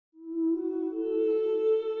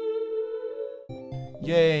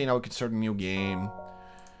Yay, now we can start a new game.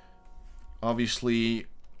 Obviously,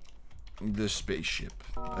 the spaceship.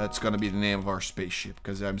 That's gonna be the name of our spaceship,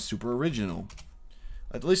 because I'm super original.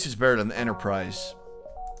 At least it's better than the Enterprise.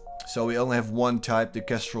 So we only have one type, the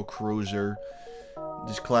Kestrel Cruiser.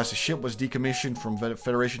 This class of ship was decommissioned from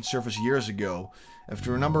Federation service years ago.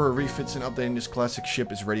 After a number of refits and updating, this classic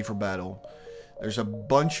ship is ready for battle. There's a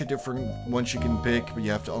bunch of different ones you can pick, but you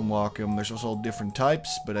have to unlock them. There's also different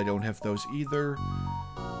types, but I don't have those either.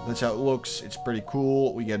 That's how it looks. It's pretty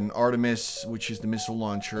cool. We get an Artemis, which is the missile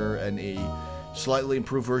launcher, and a slightly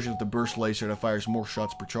improved version of the burst laser that fires more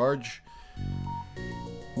shots per charge.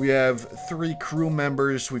 We have 3 crew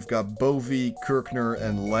members. We've got Bovey, Kirkner,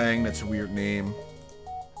 and Lang. That's a weird name.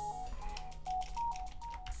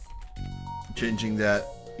 Changing that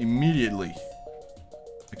immediately.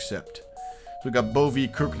 Accept. So we got Bovey,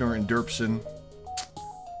 Kirkner, and Derpson.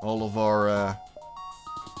 All of our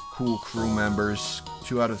cool crew members.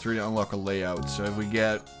 2 out of 3 to unlock a layout. So if we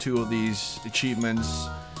get 2 of these achievements,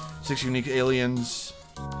 6 unique aliens,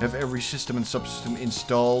 have every system and subsystem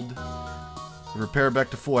installed, repair back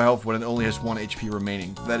to full health when it only has 1 HP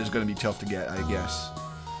remaining. That is going to be tough to get, I guess.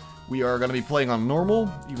 We are going to be playing on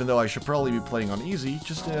normal, even though I should probably be playing on easy.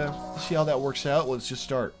 Just to see how that works out, let's just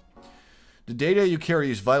start. The data you carry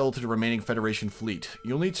is vital to the remaining Federation fleet.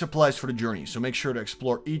 You'll need supplies for the journey, so make sure to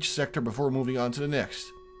explore each sector before moving on to the next.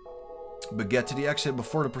 But get to the exit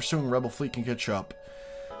before the pursuing rebel fleet can catch up.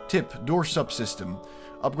 Tip, door subsystem.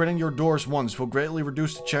 Upgrading your doors once will greatly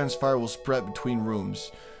reduce the chance fire will spread between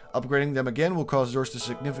rooms. Upgrading them again will cause doors to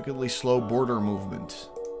significantly slow border movement.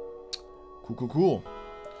 Cool.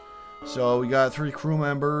 So we got 3 crew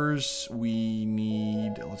members. We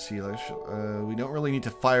need, let's see, we don't really need to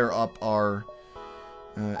fire up our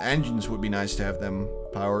engines. Would be nice to have them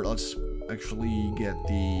powered. Let's actually get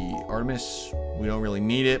the Artemis. We don't really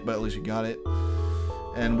need it, but at least we got it.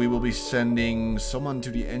 And we will be sending someone to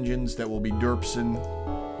the engines. That will be Derpson.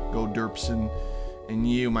 Go Derpson. And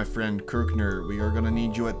you, my friend Kirkner, we are gonna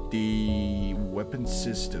need you at the weapon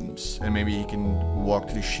systems. And maybe he can walk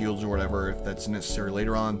to the shields or whatever if that's necessary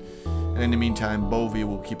later on. And in the meantime, Bovey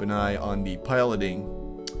will keep an eye on the piloting.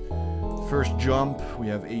 First jump, we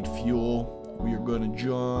have 8 fuel. We are gonna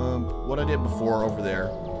jump what I did before over there.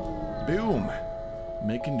 Boom!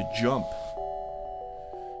 Making the jump.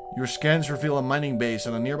 Your scans reveal a mining base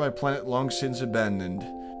on a nearby planet long since abandoned.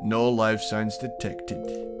 No life signs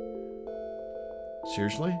detected.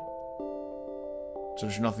 Seriously? So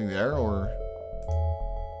there's nothing there, or...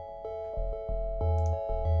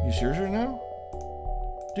 Are you serious right now?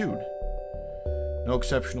 Dude. No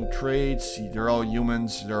exceptional traits. They're all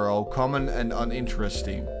humans. They're all common and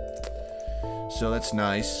uninteresting. So that's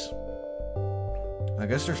nice. I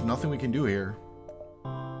guess there's nothing we can do here.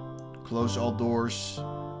 Close all doors.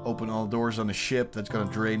 Open all doors on the ship. That's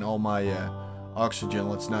gonna drain all my oxygen.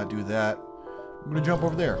 Let's not do that. I'm gonna jump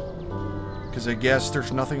over there. Because I guess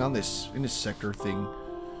there's nothing on this, in this sector thing.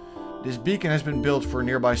 This beacon has been built for a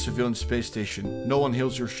nearby civilian space station. No one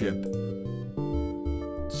hails your ship.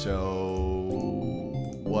 So...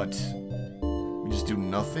 what? We just do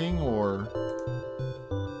nothing, or...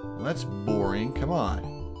 Well, that's boring. Come on.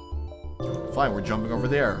 Fine, we're jumping over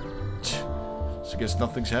there. So I guess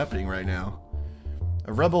nothing's happening right now.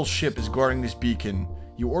 A rebel ship is guarding this beacon.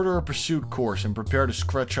 You order a pursuit course and prepare to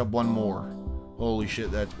scratch up one more. Holy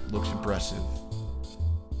shit, that looks impressive.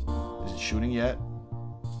 Is it shooting yet?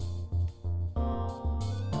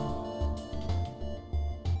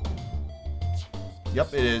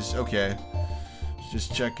 Yep, it is. Okay.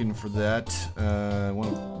 Just checking for that.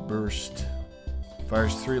 One burst.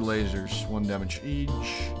 Fires 3 lasers. 1 damage each.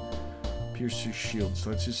 Pierces shield. So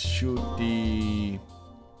let's just shoot the...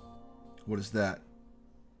 What is that?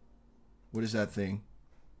 What is that thing?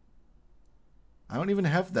 I don't even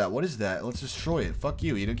have that. What is that? Let's destroy it. Fuck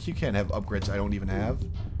you. You can't have upgrades I don't even have.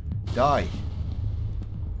 Die.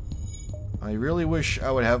 I really wish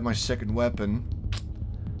I would have my second weapon,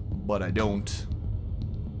 but I don't.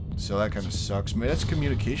 So that kind of sucks. Maybe that's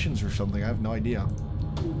communications or something. I have no idea.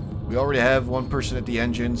 We already have 1 person at the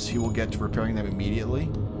engines. He will get to repairing them immediately,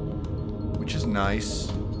 which is nice,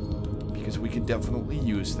 because we can definitely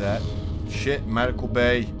use that. Shit, medical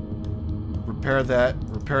bay. Repair that.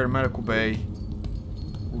 Repair the medical bay.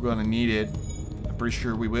 We're gonna need it. I'm pretty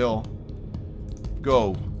sure we will.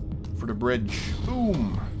 Go. For the bridge.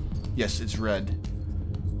 Boom. Yes, it's red.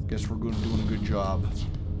 Guess we're doing a good job.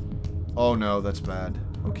 Oh no, that's bad.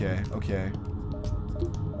 Okay, okay.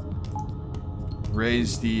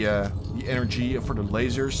 Raise the energy for the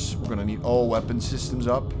lasers. We're gonna need all weapon systems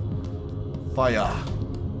up. Fire.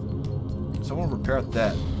 Someone repair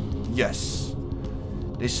that. Yes.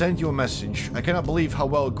 They sent you a message. I cannot believe how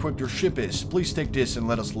well equipped your ship is. Please take this and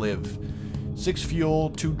let us live. 6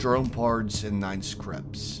 fuel, 2 drone parts, and 9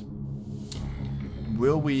 scraps.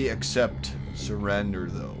 Will we accept surrender,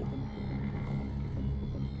 though?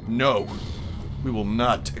 No. We will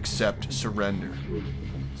not accept surrender.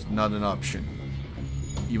 It's not an option.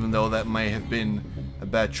 Even though that may have been a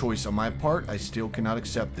bad choice on my part, I still cannot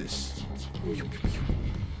accept this.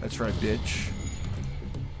 That's right, bitch.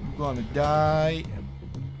 I'm gonna die.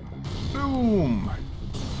 Boom!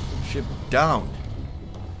 Ship down.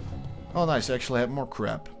 Oh, nice. I actually have more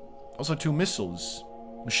crap. Also, 2 missiles.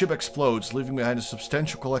 The ship explodes, leaving behind a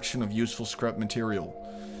substantial collection of useful scrap material.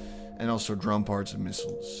 And also drone parts and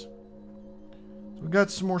missiles. So we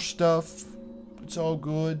got some more stuff. It's all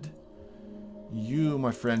good. You,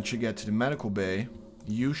 my friend, should get to the medical bay.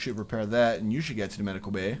 You should repair that, and you should get to the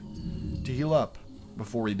medical bay to heal up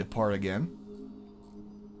before we depart again.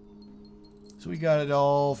 So we got it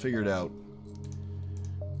all figured out.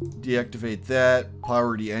 Deactivate that.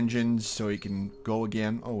 Power the engines so he can go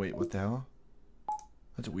again. Oh wait, what the hell?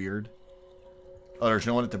 That's weird. Oh, there's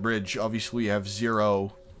no one at the bridge. Obviously, you have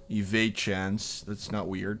 0 evade chance. That's not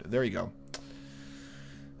weird. There you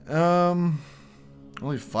go.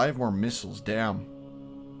 Only 5 more missiles. Damn.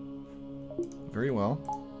 Very well.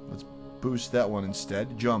 Let's boost that one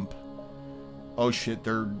instead. Jump. Oh shit,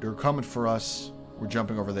 they're coming for us. We're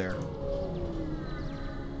jumping over there.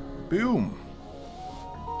 Boom.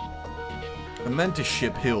 A Mantis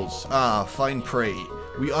ship hills. Ah, fine prey.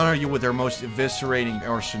 We honor you with our most eviscerating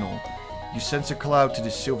arsenal. You sense a cloud to the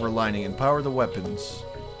silver lining and power the weapons.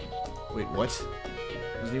 Wait, what?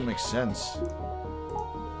 Doesn't even make sense.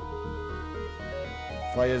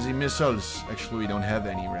 Fire the missiles. Actually, we don't have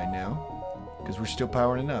any right now. Because we're still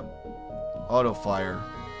powering it up. Auto fire.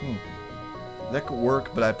 That could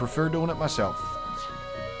work, but I prefer doing it myself.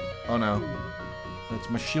 Oh no. That's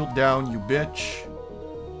my shield down, you bitch.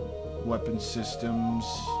 Weapon systems.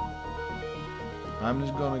 I'm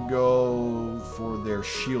just gonna go for their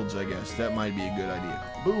shields, I guess. That might be a good idea.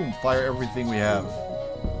 Boom! Fire everything we have.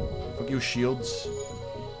 Fuck you, shields.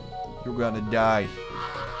 You're gonna die.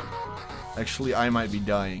 Actually, I might be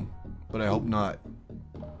dying. But I hope not.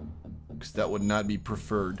 Because that would not be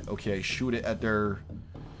preferred. Okay, shoot it at their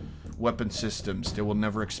weapon systems. They will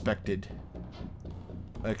never expect it.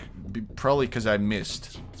 Like, probably because I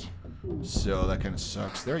missed. So that kind of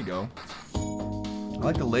sucks. There you go. I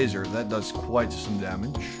like the laser. That does quite some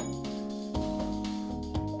damage.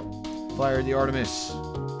 Fire the Artemis.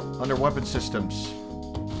 Under weapon systems.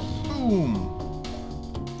 Boom.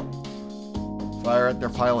 Fire at their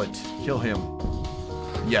pilot. Kill him.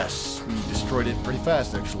 Yes. We destroyed it pretty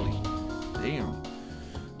fast, actually. Damn.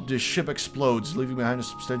 The ship explodes, leaving behind a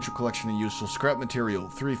substantial collection of useful scrap material.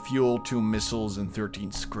 3 fuel, 2 missiles, and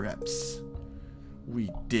 13 scraps. We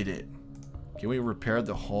did it. Can we repair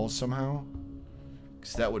the hull somehow?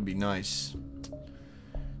 Because that would be nice.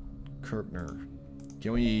 Kirkner.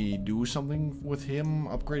 Can we do something with him?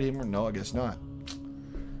 Upgrade him? Or no, I guess not.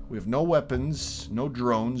 We have no weapons, no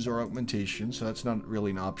drones or augmentation, so that's not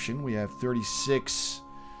really an option. We have 36.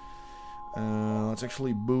 Let's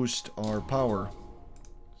actually boost our power.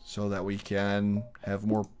 So that we can have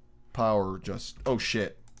more power just... Oh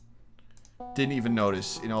shit. Didn't even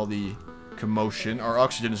notice in all the commotion. Our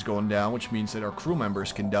oxygen is going down, which means that our crew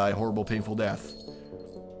members can die horrible, painful death.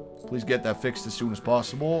 Please get that fixed as soon as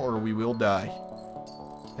possible, or we will die.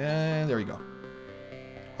 And there you go.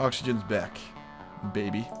 Oxygen's back,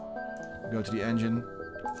 baby. Go to the engine,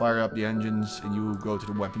 fire up the engines, and you go to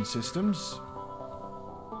the weapon systems.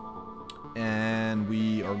 And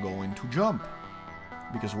we are going to jump.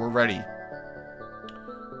 Because we're ready.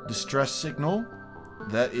 Distress signal.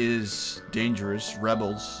 That is dangerous.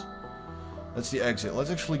 Rebels. That's the exit. Let's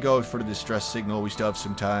actually go for the distress signal. We still have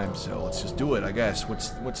some time, so let's just do it, I guess.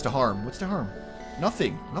 What's the harm? What's the harm?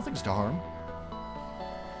 Nothing. Nothing's to harm.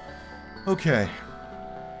 Okay.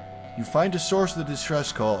 You find the source of the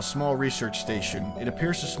distress call, a small research station. It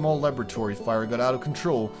appears a small laboratory fire got out of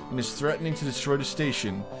control and is threatening to destroy the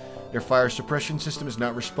station. Their fire suppression system is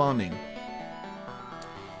not responding.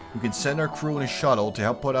 You can send our crew in a shuttle to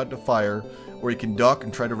help put out the fire, or you can dock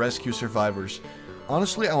and try to rescue survivors.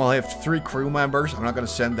 Honestly, I will have 3 crew members. I'm not going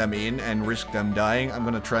to send them in and risk them dying. I'm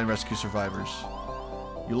going to try and rescue survivors.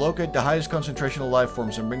 You locate the highest concentration of life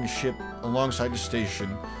forms and bring the ship alongside the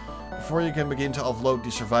station. Before you can begin to offload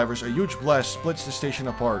the survivors, a huge blast splits the station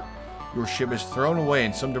apart. Your ship is thrown away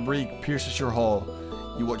and some debris pierces your hull.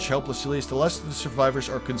 You watch helplessly as the rest of the survivors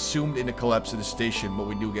are consumed in the collapse of the station, but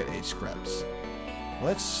we do get 8 scraps.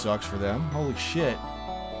 Well, that sucks for them. Holy shit.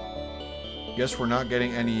 Guess we're not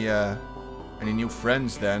getting any new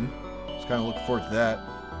friends then. Just kind of look forward to that.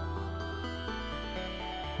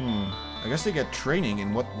 I guess they get training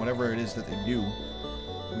in whatever it is that they do.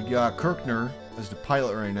 We got Kirkner as the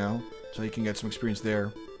pilot right now, so he can get some experience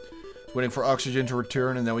there. Waiting for oxygen to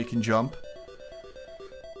return, and then we can jump.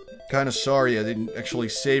 Kind of sorry I didn't actually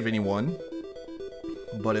save anyone.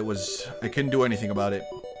 But I couldn't do anything about it.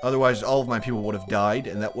 Otherwise, all of my people would have died,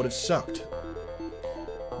 and that would have sucked.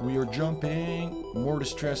 We are jumping. More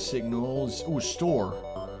distress signals. Ooh, store.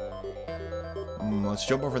 Let's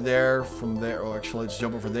jump over there. From there. Oh, actually, let's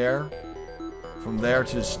jump over there. From there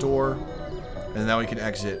to the store. And now we can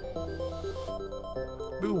exit.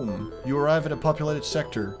 Boom. You arrive at a populated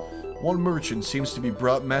sector. One merchant seems to be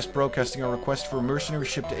mass broadcasting a request for a mercenary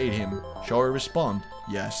ship to aid him. Shall we respond?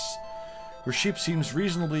 Yes. Your ship seems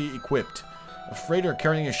reasonably equipped. A freighter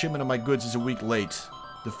carrying a shipment of my goods is a week late.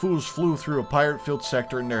 The fools flew through a pirate-filled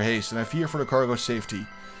sector in their haste, and I fear for the cargo's safety.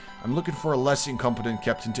 I'm looking for a less incompetent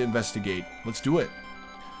captain to investigate. Let's do it.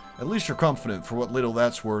 At least you're confident, for what little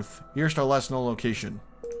that's worth. Here's our last known location.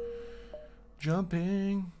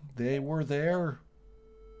 Jumping. They were there.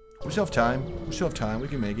 We still have time. We still have time. We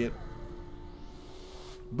can make it.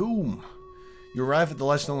 Boom. You arrive at the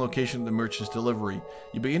last known location of the merchant's delivery.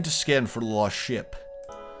 You begin to scan for the lost ship.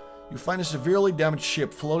 You find a severely damaged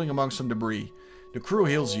ship floating among some debris. The crew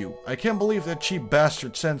hails you. I can't believe that cheap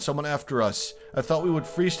bastard sent someone after us. I thought we would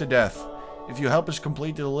freeze to death. If you help us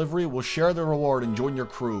complete the delivery, we'll share the reward and join your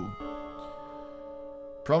crew.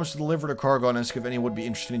 Promise to deliver the cargo and ask if anyone would be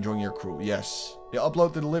interested in joining your crew. Yes. They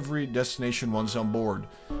upload the delivery destination once on board.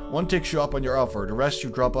 One takes you up on your offer. The rest you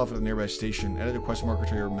drop off at a nearby station. Edit the quest marker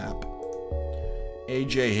to your map.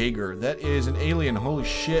 AJ Hager. That is an alien. Holy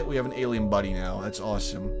shit, we have an alien buddy now. That's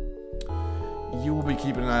awesome. You will be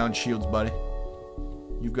keeping an eye on shields, buddy.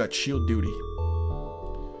 You've got shield duty.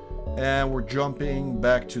 And we're jumping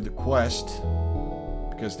back to the quest.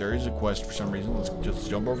 Because there is a quest for some reason. Let's just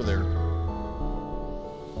jump over there.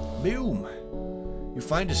 Boom. You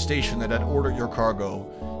find a station that had ordered your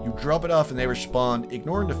cargo. You drop it off and they respond,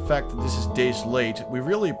 ignoring the fact that this is days late. We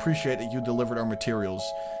really appreciate that you delivered our materials.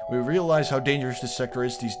 We realize how dangerous this sector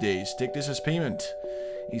is these days. Take this as payment.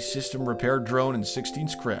 A system repair drone and 16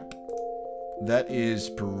 scrap. That is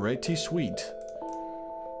pretty sweet.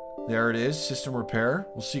 There it is, system repair.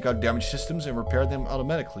 We'll seek out damaged systems and repair them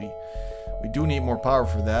automatically. We do need more power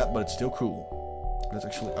for that, but it's still cool. Let's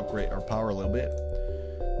actually upgrade our power a little bit.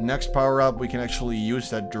 Next power up, we can actually use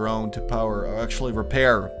that drone to power, or actually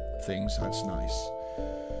repair things. That's nice.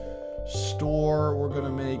 Store, we're gonna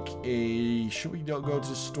make a... Should we go to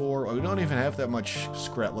the store? Oh, we don't even have that much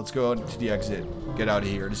scrap. Let's go to the exit. Get out of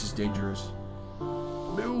here. This is dangerous.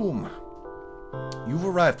 Boom. You've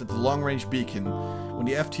arrived at the long-range beacon. When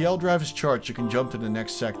the FTL drive is charged, you can jump to the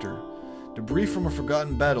next sector. Debris from a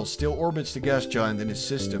forgotten battle still orbits the gas giant in its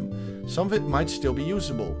system. Some of it might still be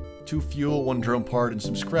usable. 2 fuel, 1 drone part, and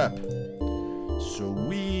some scrap.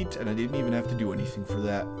 Sweet, and I didn't even have to do anything for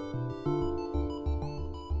that.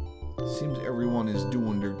 Seems everyone is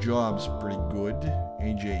doing their jobs pretty good.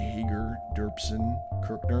 AJ Hager, Derpson,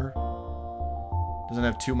 Kirkner. Doesn't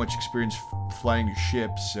have too much experience flying the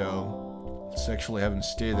ship, so let's actually have him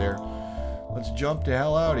stay there. Let's jump the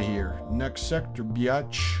hell out of here. Next sector,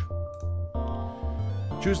 biatch.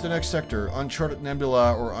 Choose the next sector, Uncharted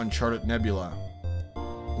Nebula or Uncharted Nebula.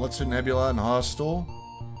 What's a nebula and hostile?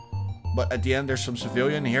 But at the end there's some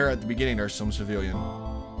civilian. Here at the beginning there's some civilian.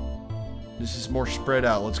 This is more spread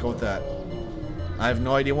out. Let's go with that. I have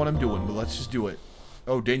no idea what I'm doing, but let's just do it.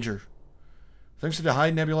 Oh, danger. Thanks to the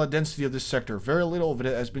high nebula density of this sector, very little of it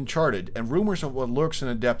has been charted, and rumors of what lurks in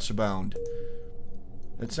the depths abound.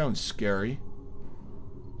 That sounds scary.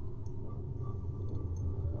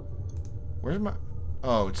 Where's my...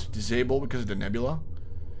 Oh, it's disabled because of the nebula?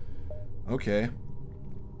 Okay.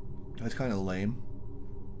 That's kind of lame.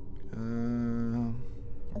 I'm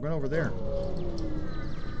going over there.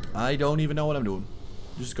 I don't even know what I'm doing.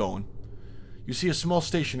 Just going. You see a small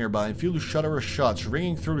station nearby and feel the shudder of shots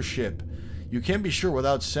ringing through the ship. You can't be sure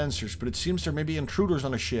without sensors, but it seems there may be intruders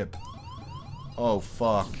on the ship. Oh,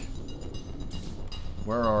 fuck.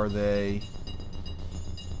 Where are they?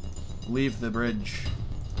 Leave the bridge.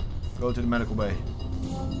 Go to the medical bay.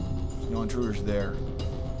 No intruders there.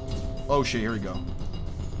 Oh shit, here we go.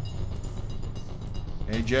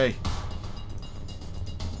 Hey, Jay.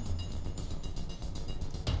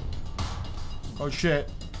 Oh shit.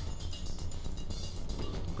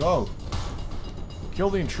 Go. Kill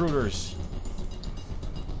the intruders.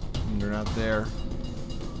 They're not there.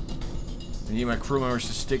 I need my crew members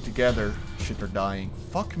to stick together. Shit, they're dying.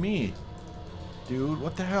 Fuck me. Dude,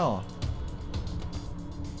 what the hell?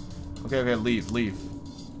 Okay, leave.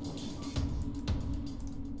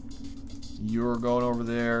 You're going over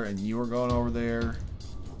there, and you're going over there.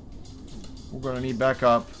 We're gonna need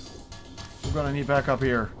backup. We're gonna need backup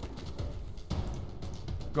here.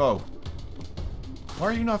 Go. Why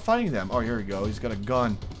are you not fighting them? Oh, here we go. He's got a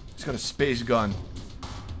gun. He's got a space gun.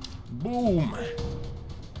 Boom.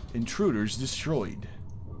 Intruders destroyed.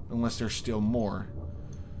 Unless there's still more.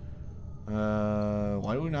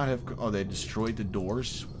 Why do we not have... Oh, they destroyed the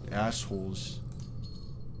doors? Assholes.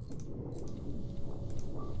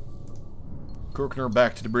 Kirkner,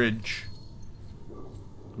 back to the bridge.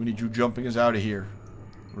 We need you jumping us out of here.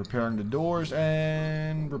 Repairing the doors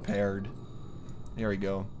and repaired. There we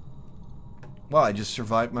go. Wow, I just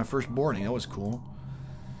survived my first boarding. That was cool.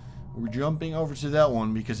 We're jumping over to that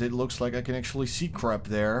one because it looks like I can actually see crap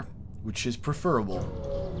there, which is preferable.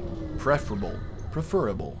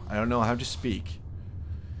 Preferable. I don't know how to speak.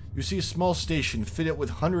 You see a small station fitted with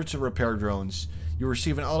hundreds of repair drones. You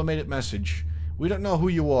receive an automated message. We don't know who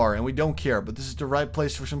you are, and we don't care, but this is the right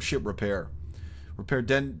place for some ship repair. Repair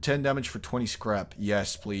 10 damage for 20 scrap.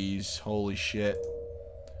 Yes, please. Holy shit.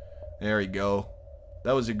 There we go.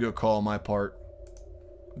 That was a good call on my part.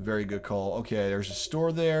 Very good call. Okay, there's a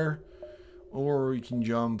store there. Or we can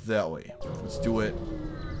jump that way. Let's do it.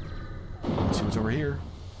 Let's see what's over here.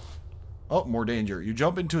 Oh, more danger. You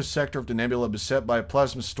jump into a sector of the nebula beset by a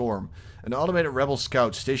plasma storm. An automated rebel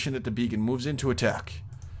scout stationed at the beacon moves in to attack.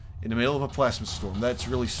 In the middle of a plasma storm. That's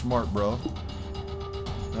really smart, bro.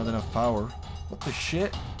 Not enough power. What the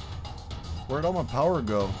shit? Where'd all my power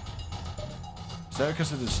go? Is that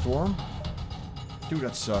because of the storm? Dude,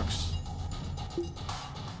 that sucks.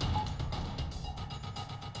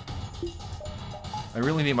 I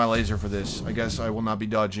really need my laser for this. I guess I will not be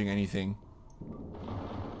dodging anything.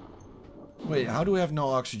 Wait, how do we have no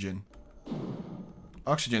oxygen?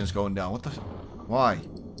 Oxygen is going down. What the... Why?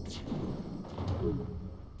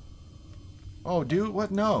 Oh, dude,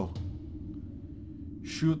 what? No.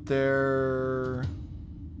 Shoot there.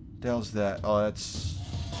 What the hell's that? Oh, that's...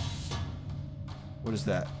 What is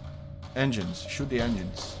that? Engines. Shoot the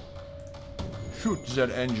engines. Shoot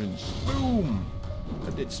that engines. Boom!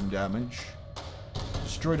 That did some damage.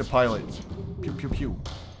 Destroy the pilot. Pew, pew, pew.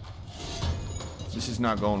 This is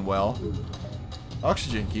not going well.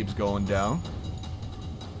 Oxygen keeps going down.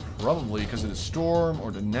 Probably because of the storm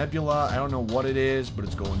or the nebula. I don't know what it is, but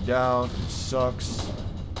it's going down. It sucks.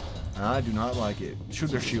 I do not like it.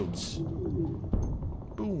 Shoot their shields.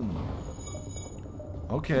 Boom.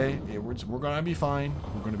 Okay, we're gonna be fine.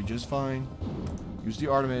 We're gonna be just fine. Use the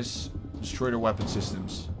Artemis. Destroy their weapon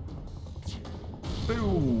systems.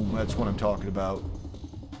 Boom. That's what I'm talking about.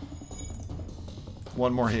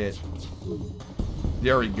 One more hit.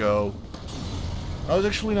 There we go. That was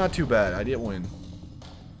actually not too bad. I didn't win.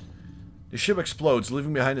 The ship explodes,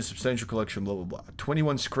 leaving behind a substantial collection, blah, blah, blah.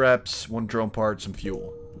 21 scraps, 1 drone part, some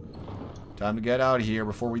fuel. Time to get out of here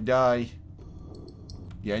before we die.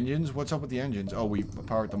 The engines? What's up with the engines? Oh, we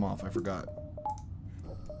powered them off. I forgot.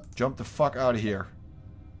 Jump the fuck out of here.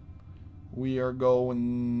 We are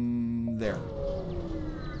going there.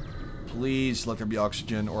 Please let there be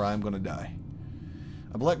oxygen or I'm gonna die.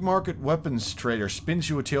 A black market weapons trader spins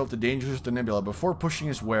you a tale of the dangers of the nebula before pushing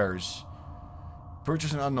his wares.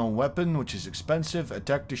 Purchase an unknown weapon, which is expensive.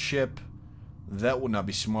 Attack the ship. That would not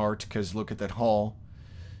be smart, because look at that hull.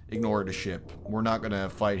 Ignore the ship. We're not gonna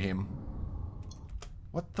fight him.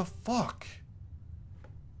 What the fuck?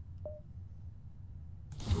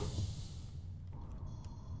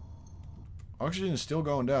 Oxygen is still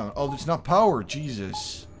going down. Oh, it's not power.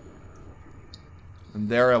 Jesus. And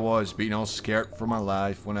there I was, being all scared for my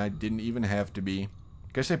life when I didn't even have to be.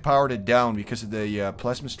 Guess I powered it down because of the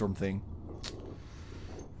plasma storm thing.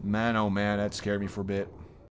 Man, oh man, that scared me for a bit.